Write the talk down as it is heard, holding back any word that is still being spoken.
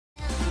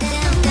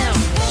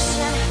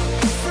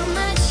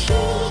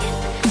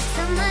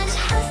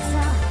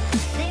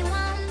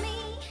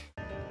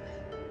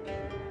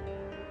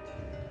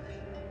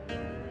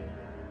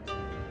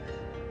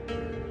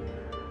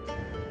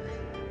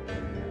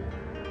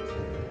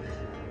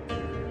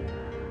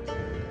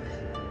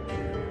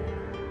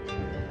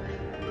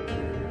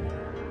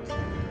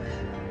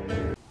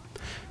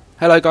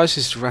Hello guys,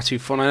 this is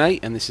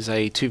Ratu498 and this is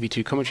a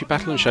 2v2 commentary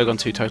battle on Shogun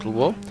 2 Total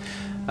War.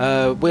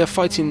 We are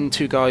fighting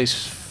two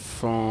guys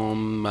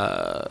from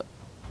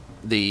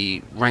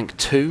the rank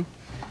 2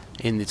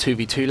 in the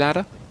 2v2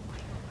 ladder.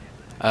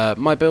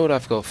 My build,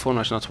 I've got 4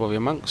 National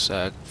Warrior Monks,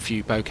 a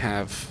few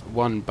Bocav,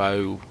 1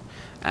 bow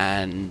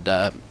and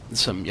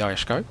some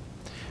Yarishko.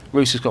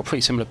 Roos has got a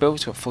pretty similar build,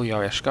 he's got 4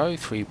 Yarishko,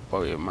 3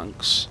 Warrior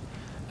Monks,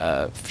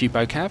 a few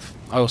Bocav.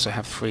 I also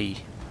have 3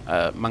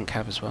 Monk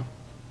Cav as well.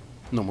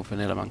 Normal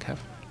vanilla Monk Cav.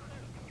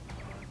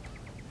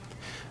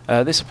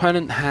 This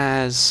opponent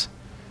has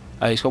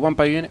he's got 1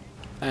 bow unit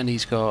and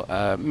he's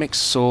got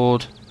mixed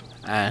sword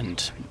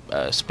and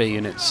spear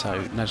units,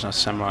 so National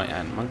Samurai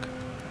and Monk.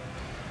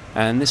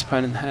 And this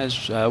opponent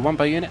has 1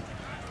 bow unit,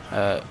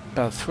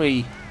 about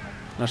 3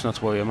 National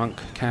Warrior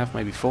Monk Cav,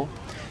 maybe 4,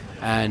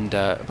 and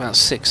about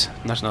 6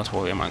 National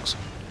Warrior Monks.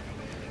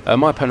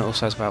 My opponent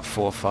also has about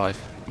 4 or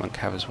 5 Monk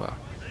Cav as well.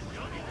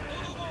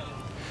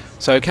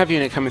 So Cav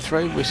unit coming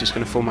through, we're just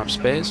going to form up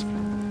spears,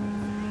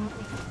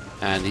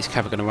 and these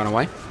Cav are going to run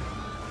away.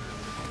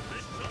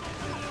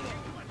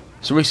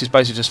 So Reese's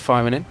basically just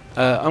firing in.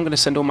 I'm going to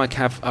send all my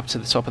Cav up to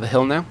the top of the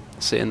hill now,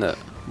 seeing that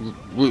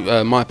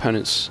my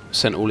opponent's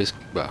sent all his,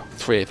 well,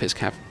 3 of his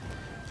Cav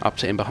up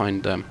to in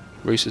behind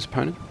Reese's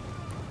opponent.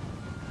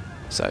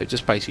 So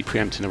just basically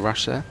preempting a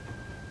rush there.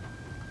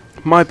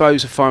 My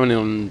bows are firing in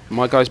on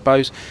my guys'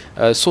 bows.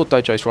 Sword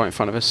Dojo's right in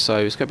front of us, so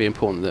it's going to be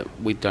important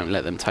that we don't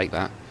let them take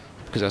that,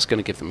 because that's going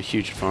to give them a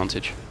huge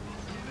advantage.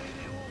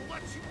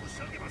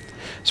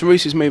 So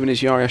Reese is moving his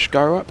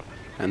Yarishko up,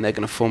 and they're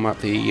going to form up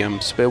the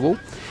spear wall.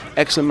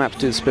 Excellent map to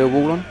do the spear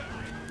wall on.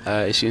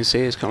 As you can see,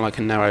 it's kind of like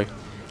a narrow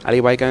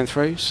alleyway going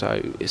through,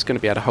 so it's going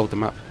to be able to hold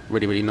them up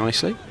really, really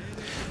nicely.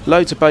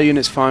 Loads of bow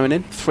units firing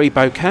in, 3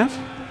 bow cav.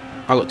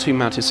 I've got 2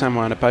 mounted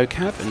samurai and a bow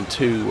cav, and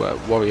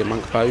 2 warrior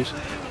monk bows,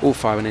 all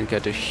firing in,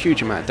 going to do a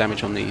huge amount of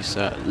damage on these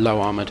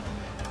low armoured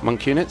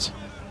monk units.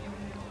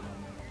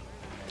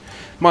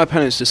 My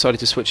opponent's decided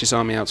to switch his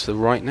army out to the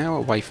right now,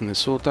 away from the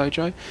sword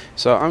dojo,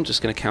 so I'm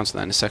just going to counter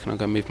that in a second. I'm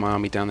going to move my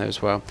army down there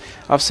as well.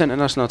 I've sent a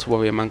National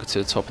Warrior Monk to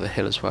the top of the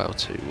hill as well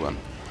to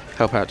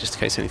help out, just in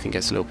case anything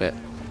gets a little bit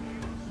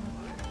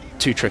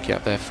too tricky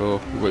up there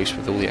for Roos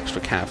with all the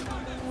extra cav.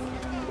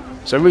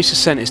 So Roos has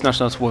sent his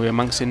National Warrior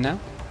Monks in now,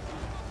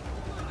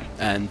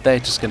 and they're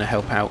just going to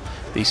help out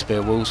these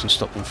spear walls and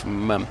stop them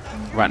from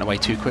running away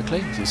too quickly.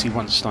 As you can see,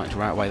 one's starting to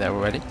run away there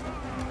already.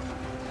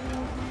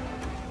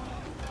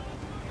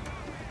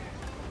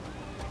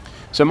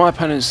 So my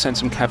opponent sent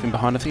some cav in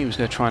behind. I think he was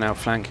going to try and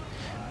outflank,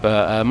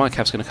 but my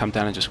cav's going to come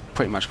down and just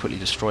pretty much quickly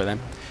destroy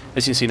them.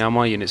 As you can see now,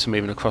 my units are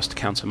moving across to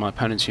counter my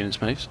opponent's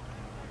units' moves.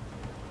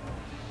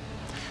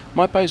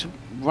 My bow's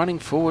running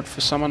forward for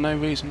some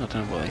unknown reason. I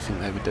don't know what they think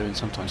they were doing.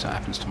 Sometimes that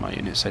happens to my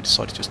units. They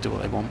decide to just do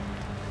what they want.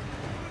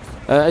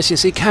 As you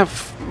can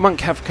see,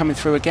 Monk Cav coming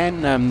through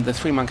again. The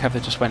 3 Monk Cav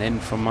that just went in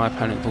from my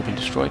opponent have all been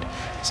destroyed.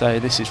 So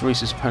this is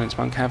Roos's opponent's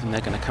Monk Cav, and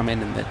they're going to come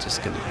in and they're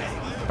just going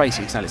to...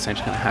 Basically exactly the same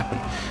is going to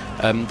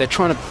happen. They're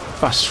trying to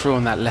bust through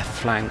on that left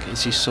flank.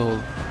 As you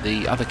saw,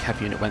 the other Cav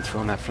unit went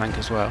through on that flank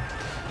as well.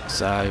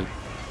 So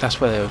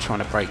that's where they were trying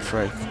to break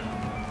through.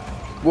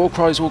 War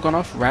Cry's all gone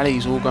off,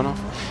 Rally's all gone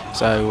off.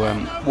 So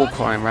War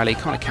Cry and Rally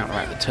kind of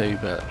counteract the two,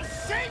 but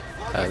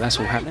that's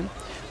all happening.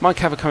 My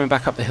Cav are coming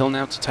back up the hill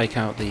now to take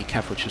out the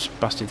Cav which was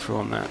busting through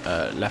on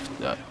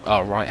that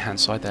right hand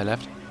side there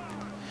left.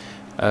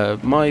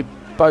 My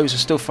bows are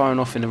still firing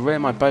off in the rear,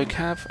 my bow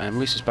cav, and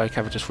Reese's bow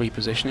cav are just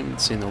repositioning and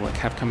seeing all the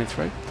cav coming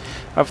through.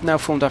 I've now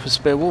formed up a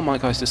spear wall. My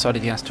guy's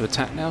decided he has to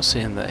attack now,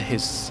 seeing that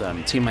his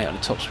teammate on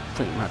the top's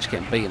pretty much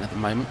getting beaten at the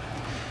moment.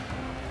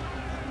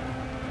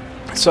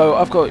 So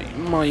I've got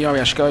my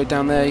Yarishko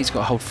down there. He's got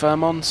to hold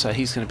firm on, so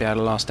he's going to be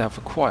able to last out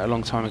for quite a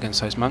long time against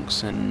those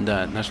monks and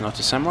National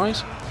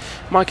Samurais.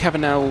 My cav are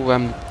now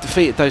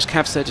defeated those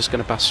cavs. They're just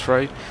going to bust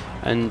through,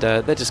 and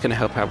they're just going to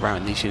help out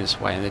routing these units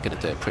away, and they're going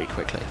to do it pretty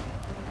quickly.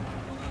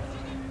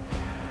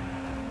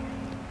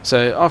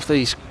 So after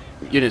these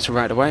units are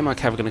routed away, my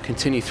cav are going to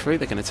continue through.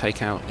 They're going to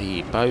take out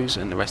the bows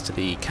and the rest of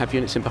the cav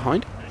units in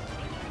behind,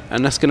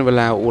 and that's going to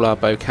allow all our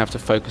bow cav to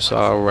focus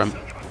our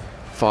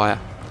fire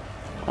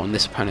on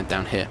this opponent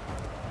down here.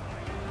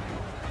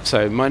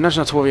 So my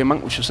National Warrior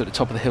Monk, which was at the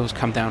top of the hill, has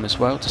come down as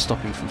well to stop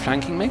him from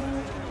flanking me.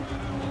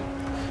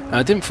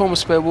 I didn't form a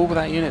spear wall with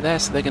that unit there,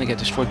 so they're going to get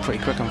destroyed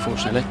pretty quick,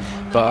 unfortunately.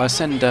 But I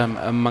send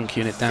a monk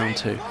unit down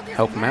to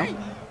help them out.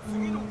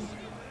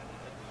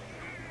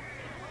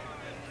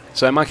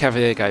 So my cav,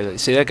 there you go.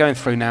 See, they're going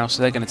through now,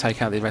 so they're going to take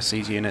out the rest of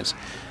these units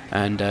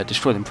and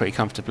destroy them pretty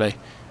comfortably.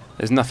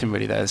 There's nothing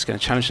really there that's going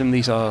to challenge them.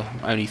 These are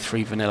only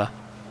 3 vanilla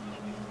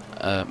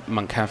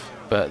monk cav,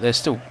 but they're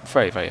still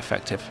very, very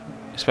effective,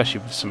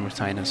 especially with some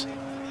retainers.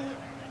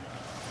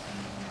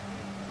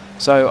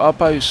 So our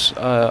bow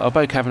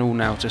cav are all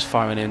now just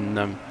firing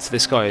in. So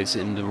this guy is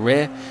in the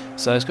rear,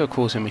 so it's going to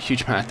cause him a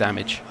huge amount of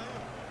damage.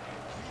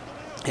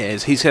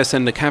 He's going to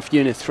send the cav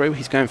unit through.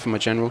 He's going for my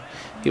general.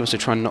 He wants to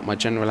try and knock my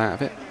general out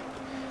of it.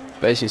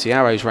 But as you can see,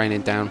 arrows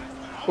raining down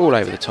all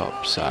over the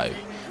top, so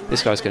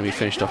this guy's going to be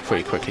finished off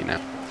pretty quickly now.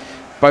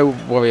 Bow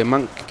Warrior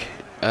Monk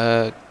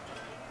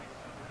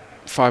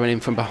firing in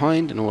from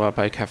behind, and all our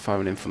bow cav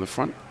firing in from the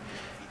front.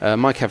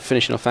 My cav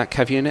finishing off that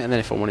cav unit, and then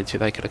if I wanted to,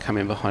 they could have come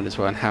in behind as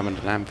well and hammered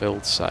and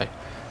anviled. So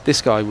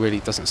this guy really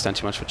doesn't stand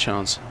too much of a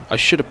chance. I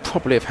should have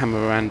probably have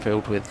hammered or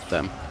anviled with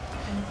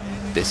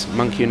this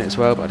monk unit as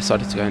well, but I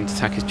decided to go and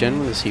attack his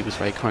general as he was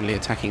very kindly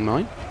attacking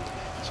mine.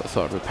 So I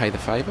thought I'd repay the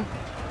favour.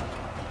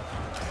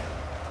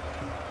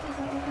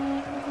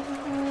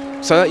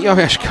 So that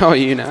Yayashikawa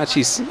unit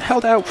actually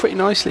held out pretty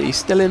nicely. He's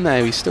still in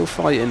there, he's still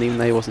fighting even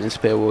though he wasn't in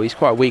Spear War. He's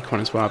quite a weak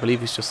one as well, I believe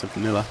he's just a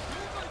vanilla.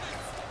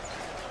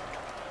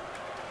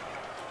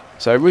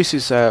 So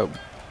Roos's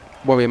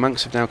warrior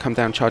monks have now come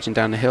down charging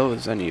down the hill.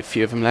 There's only a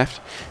few of them left,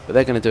 but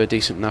they're going to do a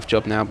decent enough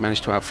job now.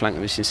 Managed to outflank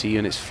them. You can see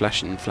units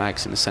flashing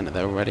flags in the centre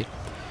there already.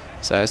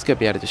 So it's going to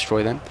be able to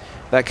destroy them.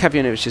 That cav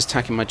unit was just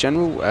attacking my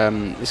general.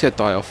 It's going to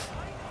die off.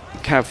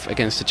 Cav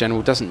against the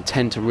general doesn't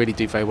tend to really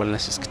do very well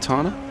unless it's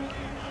katana.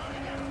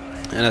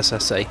 And as I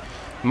say,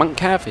 monk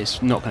cav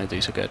is not going to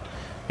do so good.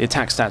 The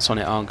attack stats on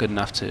it aren't good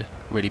enough to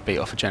really beat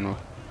off a general.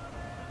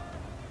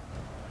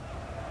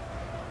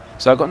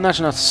 So I've got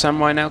Naginata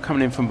Samurai now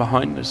coming in from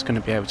behind that's going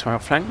to be able to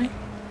outflank me.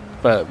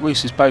 But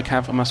Roos's bow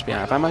cav must be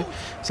out of ammo,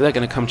 so they're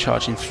going to come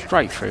charging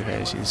straight through here,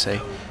 as you can see.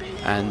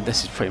 And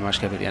this is pretty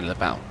much going to be the end of the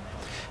battle.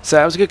 So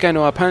that was a good game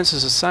to our opponents,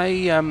 as I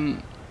say.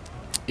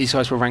 These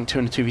guys were ranked 2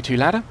 on the 2v2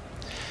 ladder.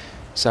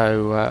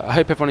 So I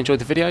hope everyone enjoyed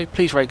the video.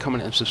 Please rate,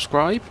 comment and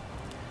subscribe.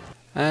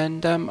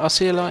 And I'll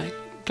see you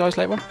guys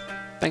later on.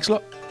 Thanks a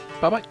lot.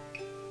 Bye bye.